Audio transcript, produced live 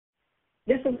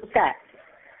This is Scott.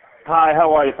 Hi,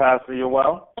 how are you, Pastor? You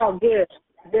well? Oh, good.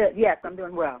 Good. Yes, I'm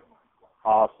doing well.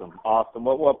 Awesome.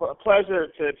 Well, a pleasure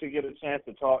to get a chance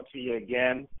to talk to you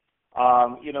again.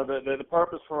 The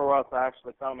purpose for us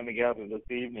actually coming together this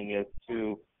evening is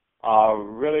to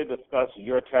really discuss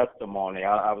your testimony.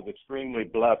 I was extremely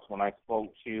blessed when I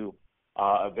spoke to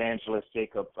Evangelist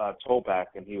Jacob Tobac,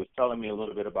 and he was telling me a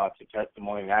little bit about your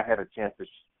testimony, and I had a chance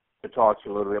to talk to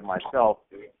you a little bit myself.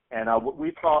 And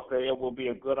we thought that it would be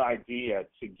a good idea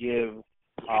to give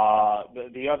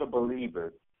the other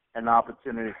believers an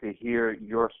opportunity to hear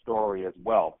your story as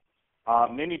well.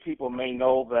 Many people may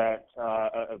know that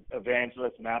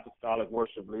Evangelist and Apostolic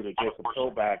worship leader Jacob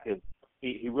Toback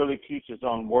he really teaches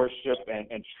on worship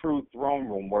and true throne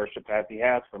room worship, as he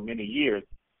has for many years.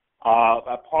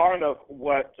 A part of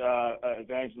what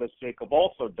Evangelist Jacob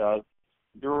also does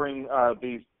during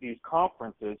these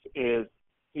conferences is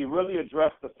he really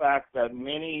addressed the fact that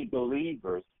many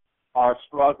believers are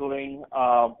struggling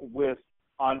with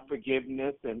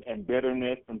unforgiveness and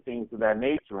bitterness and things of that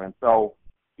nature. And so,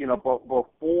 but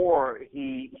before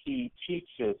he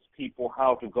teaches people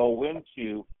how to go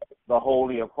into the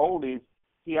Holy of Holies,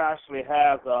 he actually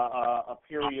has a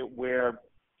period where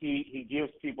he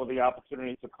gives people the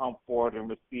opportunity to come forward and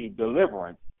receive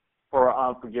deliverance for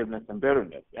unforgiveness and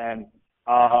bitterness. And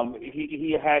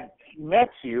he had met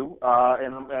you,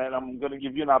 and I'm going to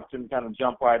give you an opportunity to kind of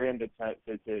jump right in to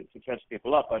catch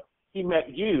people up. But he met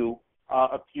you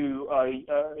a few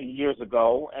years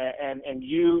ago, and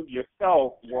you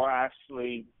yourself were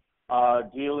actually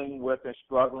dealing with and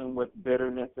struggling with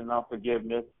bitterness and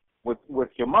unforgiveness with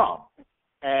your mom.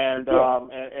 And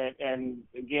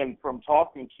again, from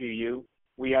talking to you,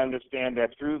 we understand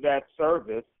that through that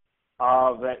service,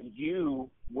 that you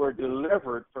were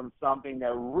delivered from something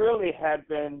that really had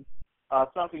been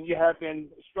something you had been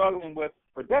struggling with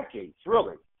for decades,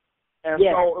 really. And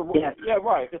yeah,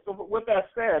 right. So with that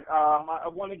said, I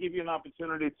want to give you an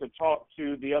opportunity to talk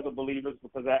to the other believers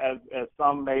because, as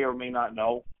some may or may not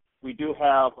know, we do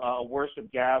have a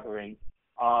worship gathering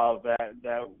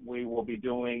that we will be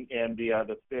doing in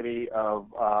the city of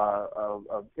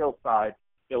Hillside,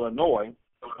 Illinois,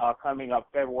 coming up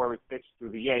February 6th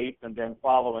through the 8th, and then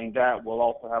following that, we'll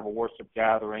also have a worship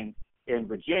gathering in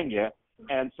Virginia.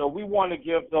 And so we want to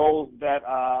give those that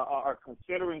are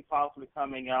considering possibly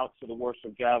coming out to the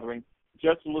worship gathering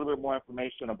just a little bit more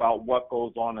information about what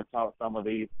goes on in some of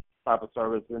these type of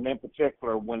services, and in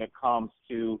particular when it comes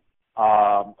to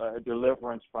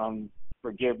deliverance from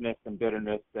forgiveness and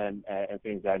bitterness and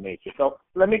things of that nature. So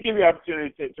let me give you an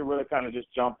opportunity to really kind of just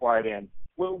jump right in.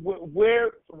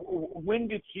 When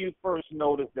did you first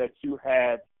notice that you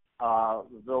had,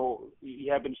 though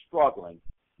you have been struggling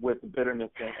with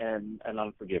bitterness and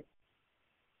unforgiveness?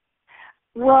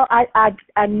 Well,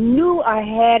 I knew I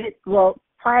had it. Well,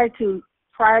 prior to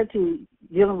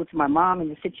dealing with my mom and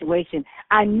the situation,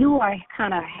 I knew I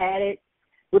kind of had it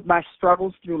with my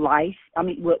struggles through life. I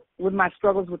mean, with my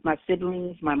struggles with my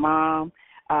siblings, my mom,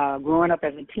 growing up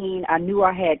as a teen, I knew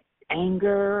I had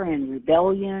anger and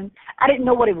rebellion. I didn't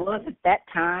know what it was at that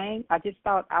time. I just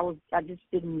thought I just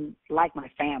didn't like my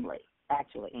family,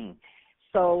 actually.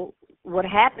 So what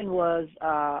happened was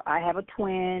I have a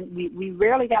twin. We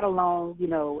rarely got along,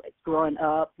 growing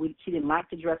up. She didn't like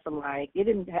to dress alike. I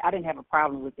didn't have a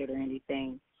problem with it or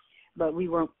anything, but we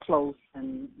weren't close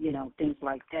and, things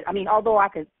like that. I mean, although I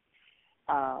could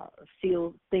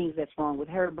feel things that's wrong with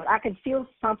her, but I could feel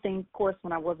something, of course,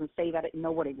 when I wasn't saved. I didn't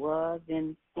know what it was.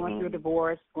 And going through a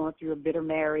divorce, going through a bitter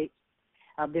marriage,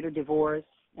 a bitter divorce,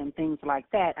 and things like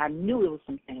that, I knew it was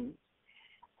some things.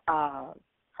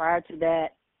 Prior to that,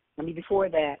 before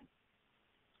that,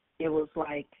 it was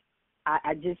like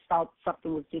I just thought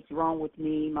something was just wrong with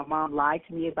me. My mom lied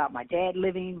to me about my dad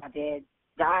living. My dad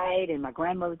died, and my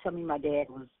grandmother told me my dad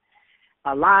was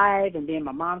alive, and then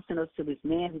my mom sent us to this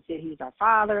man who said he was our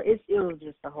father. It was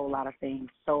just a whole lot of things.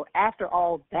 So after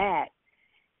all that,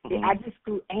 I just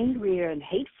grew angrier and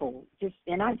hateful,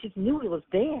 and I just knew it was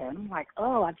there. And I'm like,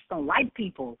 oh, I just don't like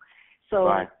people.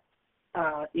 So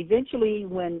eventually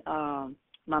when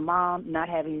my mom not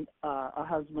having a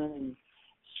husband, and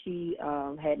she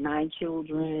had 9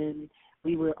 children.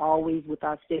 We were always with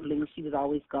our siblings. She was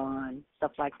always gone,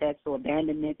 stuff like that. So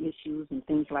abandonment issues and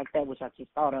things like that, which I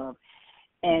just thought of.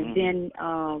 And then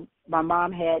my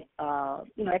mom had,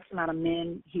 X amount of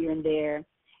men here and there.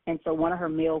 And so one of her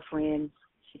male friends,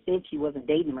 she said she wasn't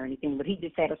dating him or anything, but he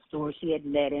just had a store. She had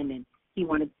met him, and he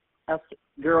wanted us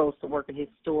girls to work at his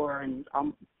store. And,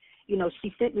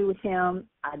 she sent me with him.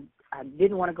 I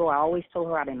didn't want to go. I always told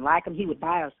her I didn't like him. He would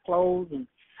buy us clothes, and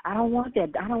I don't want that.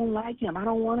 I don't like him. I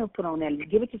don't want to put on that.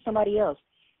 Give it to somebody else.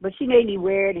 But she made me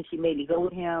wear it, and she made me go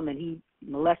with him, and he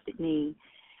molested me.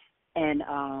 And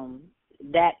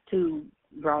that, too,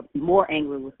 brought more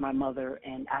anger with my mother,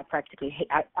 and I practically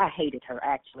I hated her,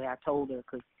 actually. I told her,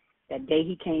 because that day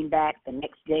he came back, the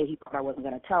next day he thought I wasn't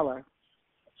going to tell her.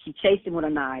 She chased him with a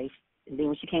knife, and then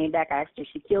when she came back, I asked her if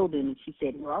she killed him, and she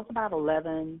said, well, I was about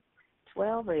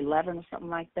 12 or 11 or something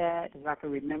like that, if I can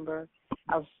remember.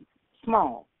 I was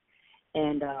small.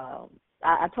 And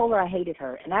I told her I hated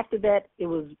her. And after that, it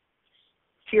was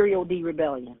serial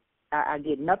rebellion. I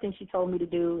did nothing she told me to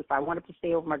do. If I wanted to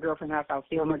stay over my girlfriend's house, I would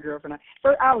stay over my girlfriend's house.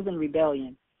 So I was in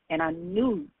rebellion, and I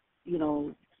knew,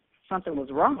 something was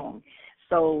wrong.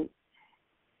 So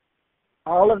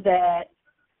all of that,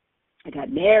 I got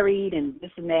married and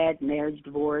this and that, marriage,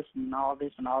 divorce, and all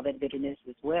this and all that bitterness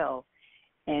as well.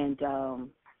 And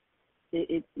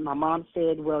my mom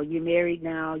said, well, you're married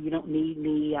now. You don't need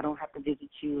me. I don't have to visit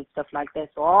you and stuff like that.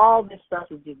 So all this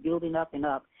stuff is just building up and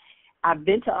up. I've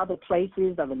been to other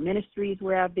places, other ministries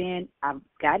where I've been. I've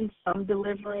gotten some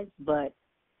deliverance, but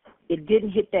it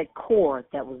didn't hit that core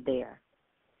that was there.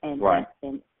 And, right.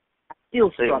 And I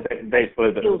still struggle.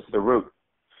 Basically, the root.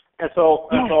 And so,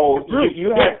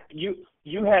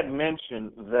 you had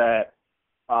mentioned that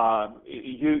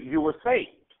you were saved,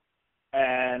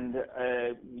 and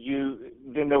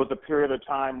then there was a period of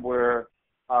time where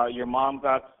your mom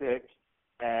got sick,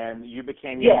 and you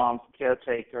became your mom's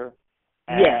caretaker.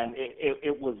 And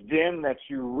it was then that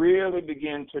you really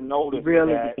began to notice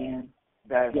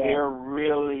that there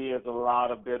really is a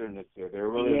lot of bitterness here. There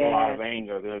really is a lot of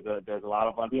anger. There's a lot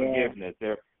of unforgiveness.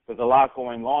 There's a lot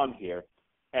going on here.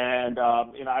 And,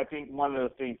 I think one of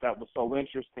the things that was so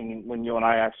interesting when you and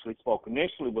I actually spoke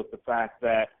initially was the fact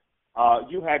that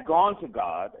you had gone to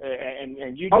God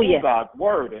and you knew God's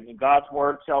word. And God's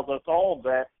word tells us all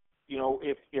that,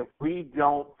 if we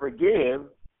don't forgive,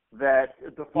 that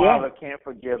the Father can't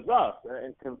forgive us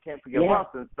and can't forgive us.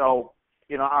 And so,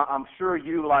 I'm sure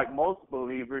you, like most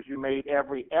believers, you made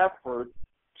every effort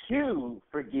to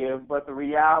forgive, but the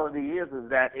reality is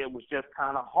that it was just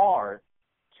kind of hard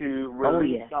to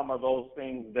release some of those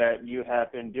things that you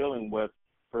have been dealing with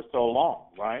for so long,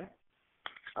 right?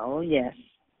 Oh, yes.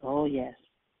 Oh, yes.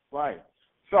 Right.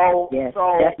 So,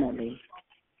 definitely.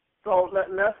 So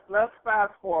let's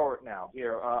fast forward now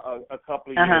here a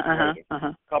couple of years later.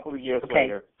 A couple of years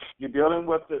later, you're dealing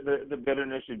with the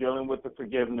bitterness, you're dealing with the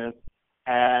forgiveness,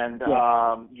 and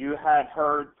you had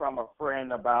heard from a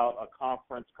friend about a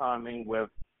conference coming with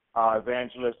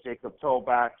Evangelist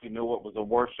Tobac. You knew it was a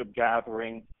worship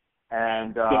gathering,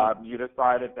 and you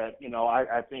decided that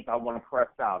I think I want to press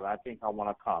out. I think I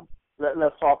want to come.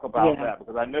 Let's talk about that,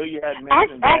 because I know you had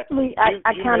mentioned actually, that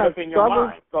I kind of in your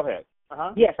mind. Go ahead.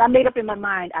 Yes, I made up in my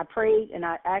mind. I prayed and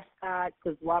I asked God,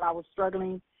 because while I was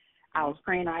struggling, I was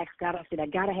praying. I asked God, I said, I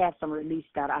got to have some release,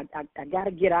 God. I got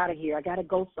to get out of here. I got to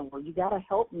go somewhere. You got to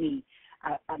help me.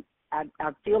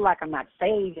 I feel like I'm not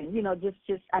saved. And, I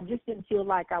just didn't feel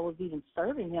like I was even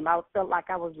serving him. I felt like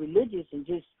I was religious and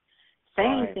just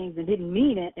saying things and didn't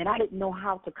mean it. And I didn't know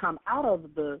how to come out of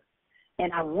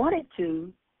and I wanted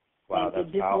to, and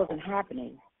it just wasn't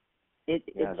happening. It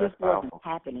just wasn't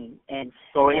happening. And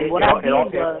so what I did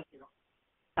was,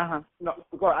 no,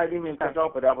 I didn't mean to cut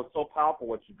off, but that was so powerful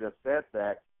what you just said,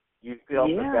 that you felt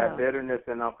that bitterness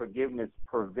and unforgiveness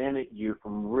prevented you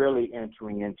from really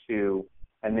entering into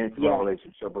an intimate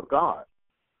relationship with God.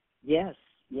 Yes.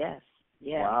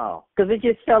 Wow. Because it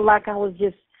just felt like I was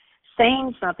just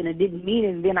saying something and didn't mean it,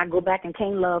 and then I go back and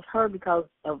can't love her because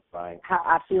of how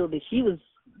I feel that she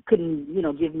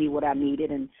couldn't give me what I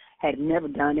needed and had never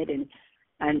done it, and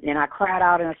I cried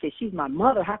out and I said, she's my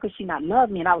mother, how could she not love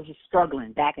me? And I was just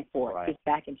struggling back and forth, just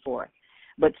back and forth,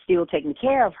 but still taking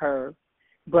care of her,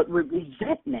 but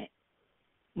resentment,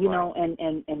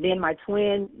 and then my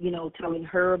twin, telling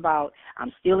her about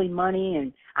I'm stealing money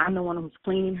and I'm the one who's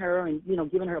cleaning her and,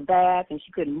 giving her a bath, and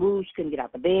she couldn't move, she couldn't get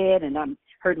out the bed, and I'm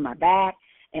hurting my back,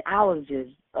 and I was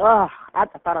just, I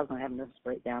thought I was going to have a nervous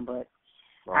breakdown, but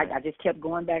I just kept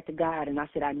going back to God, and I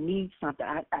said, I need something.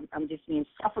 I'm just being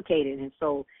suffocated. And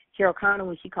so Carol Connor,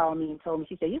 when she called me and told me,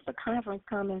 she said, "There's a conference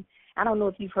coming. I don't know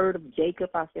if you've heard of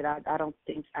Jacob." I said, I don't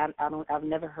think, I've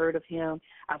never heard of him.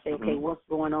 I said, okay, what's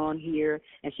going on here?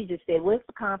 And she just said, well, it's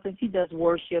a conference. He does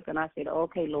worship. And I said,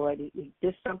 okay, Lord, is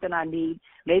this something I need?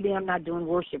 Maybe I'm not doing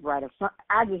worship right. Or something.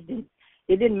 I just didn't,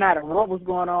 it didn't matter what was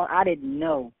going on. I didn't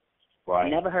know.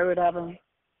 Never heard of him.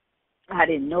 I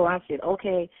didn't know. I said,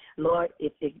 okay, Lord,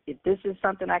 if this is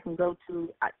something I can go to,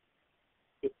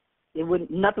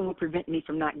 nothing would prevent me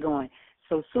from not going.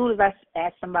 So as soon as I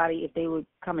asked somebody if they would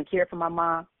come and care for my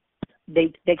mom,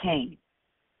 they came.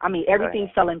 I mean, everything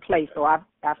fell in place, so I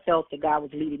felt that God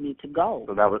was leading me to go.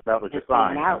 So that was your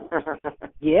sign.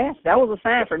 Yes, that was a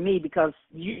sign for me, because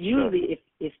usually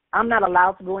if I'm not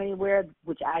allowed to go anywhere,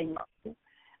 which I know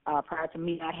prior to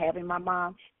me not having my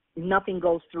mom, nothing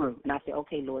goes through. And I said,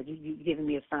 okay, Lord, you've given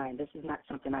me a sign. This is not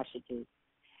something I should do,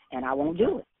 and I won't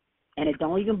do it. And it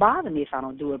don't even bother me if I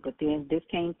don't do it. But then this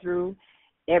came through.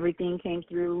 Everything came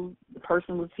through. The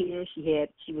person was here.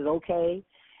 She was okay,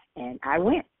 and I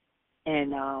went.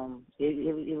 And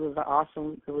it was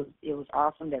awesome. It was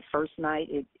awesome that first night.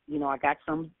 I got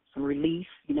some relief,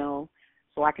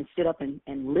 so I can sit up and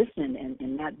listen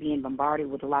and not being bombarded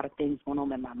with a lot of things going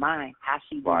on in my mind. How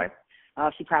she was.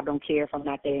 Right. She probably don't care if I'm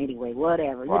not there anyway.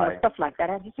 Whatever, right. Stuff like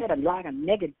that. I just had a lot of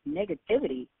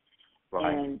negativity,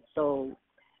 right. And so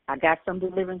I got some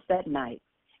deliverance that night.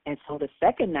 And so the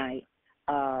second night,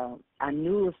 I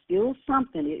knew it was still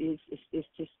something. It's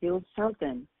just still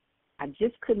something. I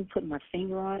just couldn't put my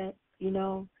finger on it,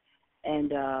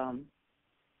 And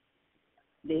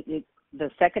the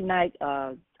second night,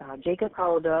 Jacob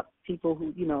called up people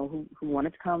who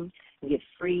wanted to come and get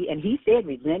free, and he said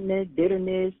resentment,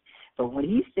 bitterness. But when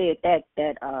he said that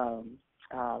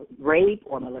rape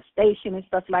or molestation and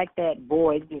stuff like that,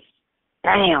 boy, just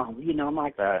bam, I'm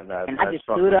like, and I just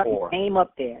stood up and came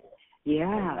up there. Yeah,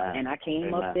 Amen. And I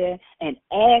came up there, and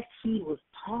as he was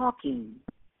talking,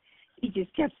 he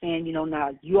just kept saying, now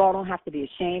you all don't have to be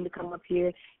ashamed to come up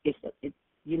here.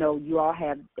 You all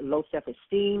have low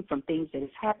self-esteem from things that has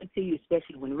happened to you,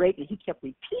 especially when raped. And he kept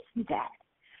repeating that.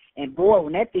 And boy,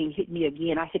 when that thing hit me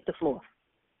again, I hit the floor.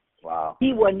 Wow.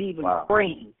 He wasn't even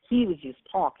praying. He was just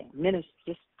talking,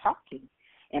 just talking.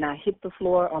 And I hit the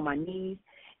floor on my knees,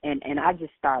 and I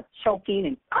just started choking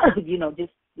and,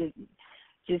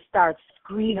 just started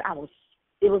screaming.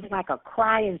 It was like a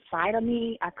cry inside of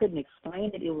me. I couldn't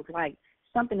explain it. It was like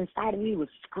something inside of me was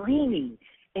screaming,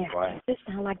 and I just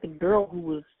sounded like the girl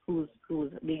who was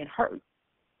being hurt.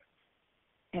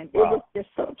 And it was just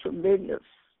so tremendous.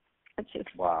 I just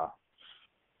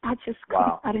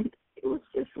couldn't. It was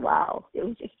just wow. It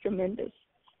was just tremendous.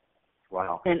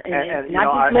 Wow. And I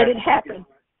just let it happen.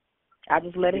 I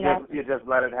just let it happen. You just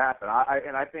let it happen.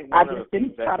 I think I just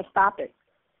didn't try to stop it.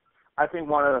 I think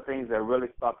one of the things that really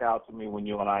stuck out to me when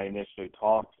you and I initially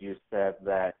talked, you said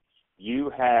that you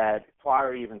had,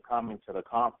 prior to even coming to the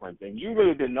conference, and you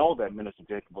really didn't know that Minister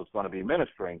Jacob was going to be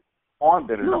ministering on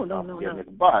bitterness and unforgiveness,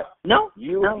 but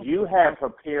you had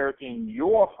prepared in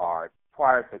your heart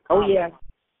prior to coming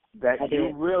that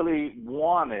you really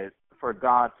wanted for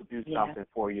God to do something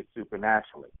for you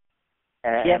supernaturally.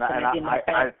 And I did my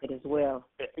fasting as well.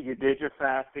 You did your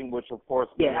fasting, which, of course,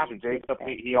 Minister Jacob,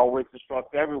 he always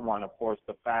instructs everyone, of course,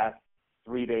 to fast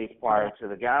 3 days prior to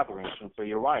the gatherings, and so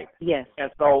you're right. Yes.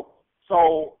 And so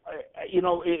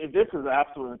this is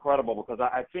absolutely incredible, because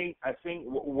I think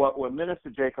what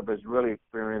Minister Jacob has really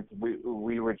experienced,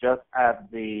 we were just at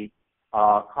the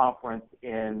conference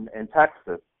in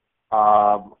Texas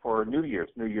for New Year's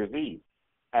Eve.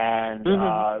 And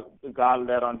God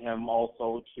led on him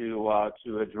also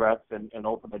to address and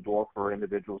open the door for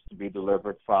individuals to be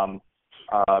delivered from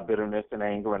bitterness and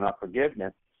anger and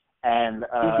unforgiveness. And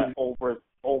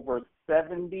over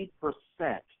 70%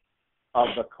 of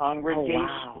the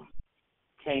congregation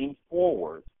came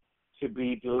forward to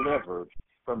be delivered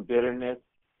from bitterness,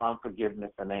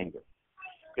 unforgiveness, and anger.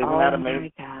 Isn't that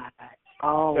amazing? My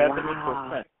God.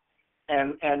 70%.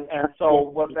 And so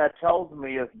what that tells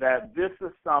me is that this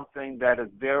is something that is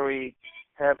very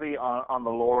heavy on the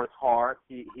Lord's heart.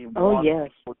 He wants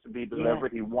people to be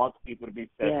delivered. He wants people to be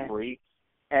set free.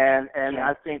 And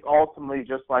I think ultimately,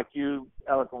 just like you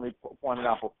eloquently pointed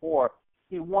out before,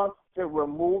 he wants to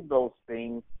remove those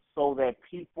things so that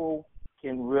people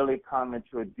can really come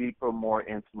into a deeper, more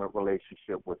intimate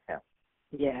relationship with him.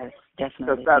 Yes, definitely.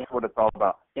 Because that's what it's all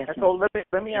about. Definitely. And so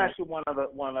let me ask you one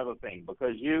other thing,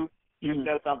 because you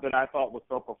said something I thought was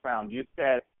so profound. You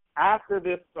said after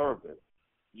this service,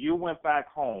 you went back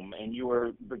home and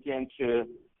you began to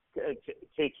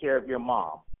take care of your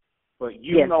mom, but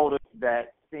you noticed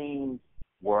that things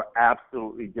were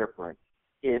absolutely different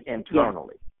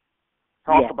internally.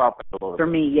 Talk about that a little bit. For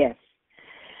me, yes.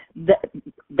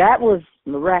 That was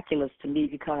miraculous to me,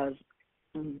 because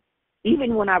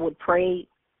even when I would pray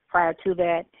prior to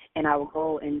that and I would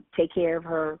go and take care of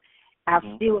her, I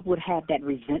still would have that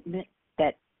resentment,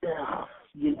 but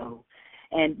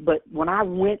when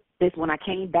I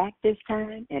came back this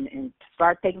time and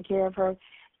start taking care of her,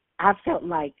 I felt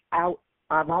like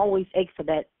I've always ached for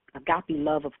that agape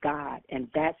love of God, and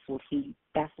that's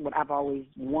what I've always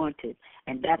wanted,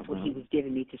 and that's what he was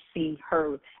giving me, to see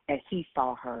her as he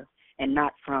saw her, and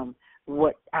not from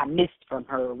what I missed from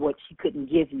her, what she couldn't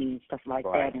give me and stuff like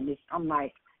Right. that. And I'm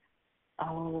like,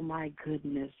 oh my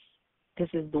goodness, this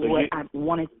is the So way I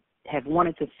have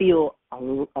wanted to feel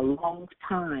a long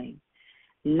time,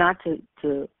 not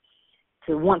to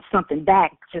want something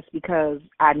back just because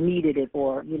I needed it,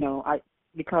 or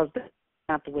because that's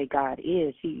not the way God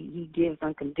is. He gives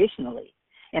unconditionally,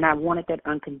 and I wanted that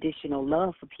unconditional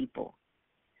love for people.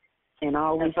 And I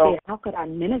always said, how could I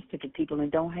minister to people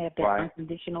and don't have that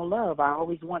unconditional love? I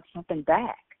always want something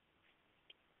back.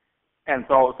 And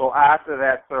so after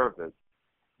that service,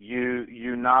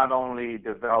 you not only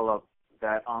developed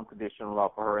that unconditional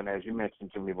love for her, and as you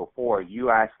mentioned to me before, you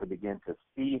actually begin to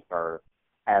see her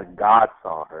as God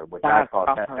saw her, which I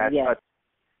thought that's yes.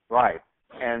 Right.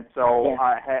 And so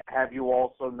have you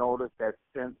also noticed that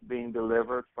since being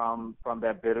delivered from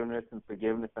that bitterness and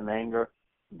forgiveness and anger,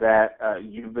 that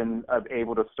you've been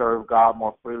able to serve God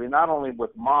more freely, not only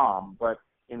with Mom, but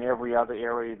in every other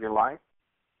area of your life?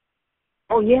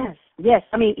 Oh, yes, yes.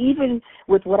 I mean, even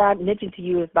with what I mentioned to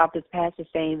you about this pastor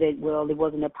saying that, well, it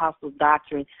was an apostle's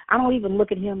doctrine, I don't even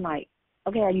look at him like,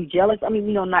 okay, are you jealous? I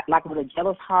mean, not like with a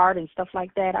jealous heart and stuff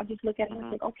like that. I just look at him and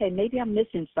think, okay, maybe I'm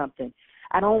missing something.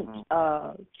 I don't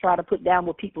try to put down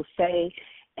what people say,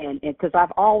 and because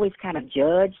I've always kind of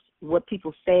judged what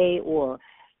people say, or,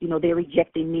 they're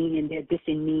rejecting me and they're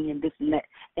dissing me and this and that.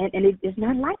 And it's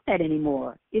not like that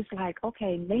anymore. It's like,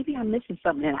 okay, maybe I'm missing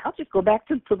something, and I'll just go back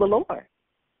to the Lord.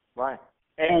 Right.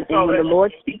 And when the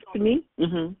Lord speaks to me.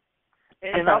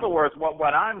 In other words,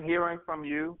 what I'm hearing from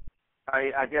you,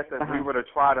 I guess if we were to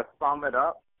try to sum it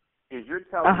up, is you're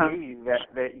telling me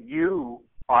that you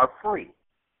are free.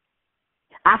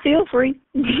 I feel free.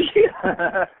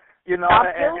 I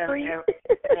feel free.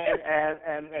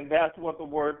 And that's what the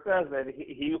word says, that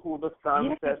he who the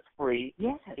Son sets free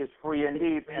is free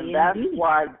indeed. And that's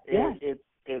why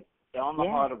it's on the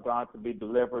heart of God to be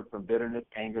delivered from bitterness,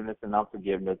 angerness, and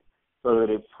unforgiveness, so that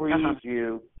it frees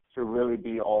you to really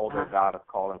be all that God is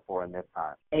calling for in this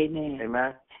time. Amen.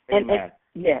 Amen. And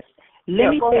yes. Let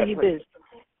me tell you this.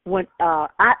 When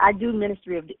I do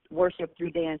ministry of worship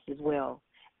through dance as well,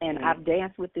 and I've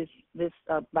danced with this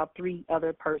about 3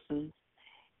 other persons,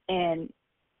 and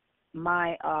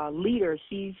my leader,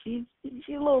 she's a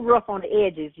little rough on the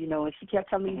edges, and she kept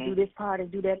telling me to do this part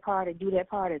and do that part and do that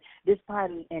part and this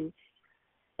part, and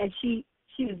she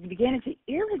was beginning to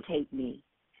irritate me.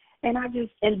 And this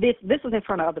was in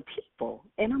front of other people,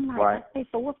 and I'm like, okay,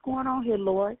 so what's going on here,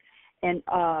 Lord? And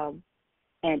I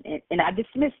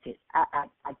dismissed it. I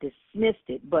dismissed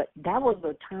it, but that was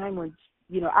a time when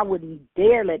I wouldn't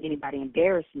dare let anybody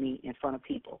embarrass me in front of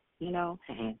people,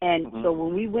 So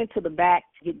when we went to the back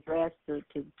to get dressed to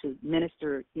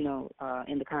minister,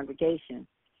 in the congregation,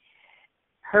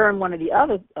 her and one of the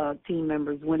other team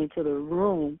members went into the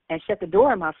room and shut the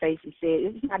door in my face and said,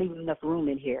 "There's not even enough room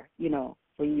in here,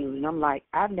 for you." And I'm like,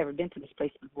 I've never been to this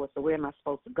place before, so where am I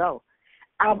supposed to go?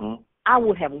 I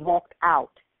would have walked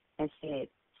out and said,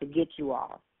 "Forget you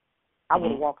all." I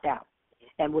would have walked out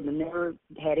and would have never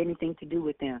had anything to do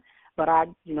with them. But I,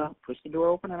 pushed the door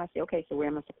open and I said, "Okay, so where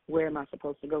am I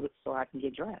supposed to go so I can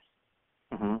get dressed?"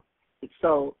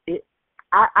 So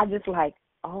I just like,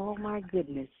 oh my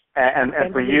goodness. And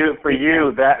for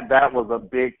you that was a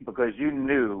big, because you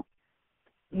knew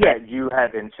that you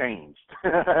had been changed.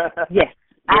 Yes,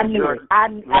 I knew it. I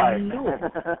knew it.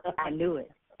 I knew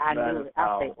it. I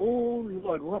say, "Oh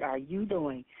Lord, what are you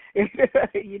doing?"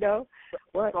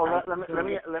 What? So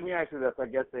let me ask you this. I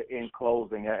guess in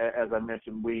closing, as I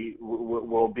mentioned, we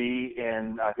will be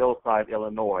in Hillside,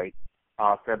 Illinois,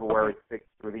 February 6th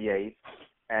through the 8th,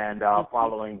 and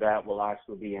following that, we'll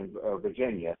actually be in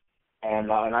Virginia.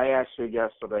 And I asked you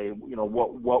yesterday,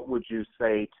 what would you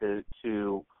say to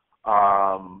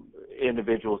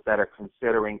individuals that are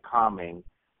considering coming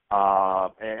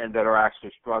and that are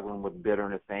actually struggling with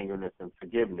bitterness, angerness, and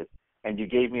forgiveness? And you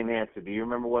gave me an answer. Do you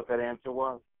remember what that answer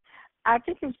was? I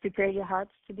think it was prepare your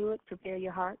hearts to do it. Prepare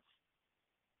your hearts.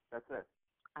 That's it.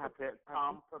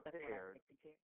 Come prepared.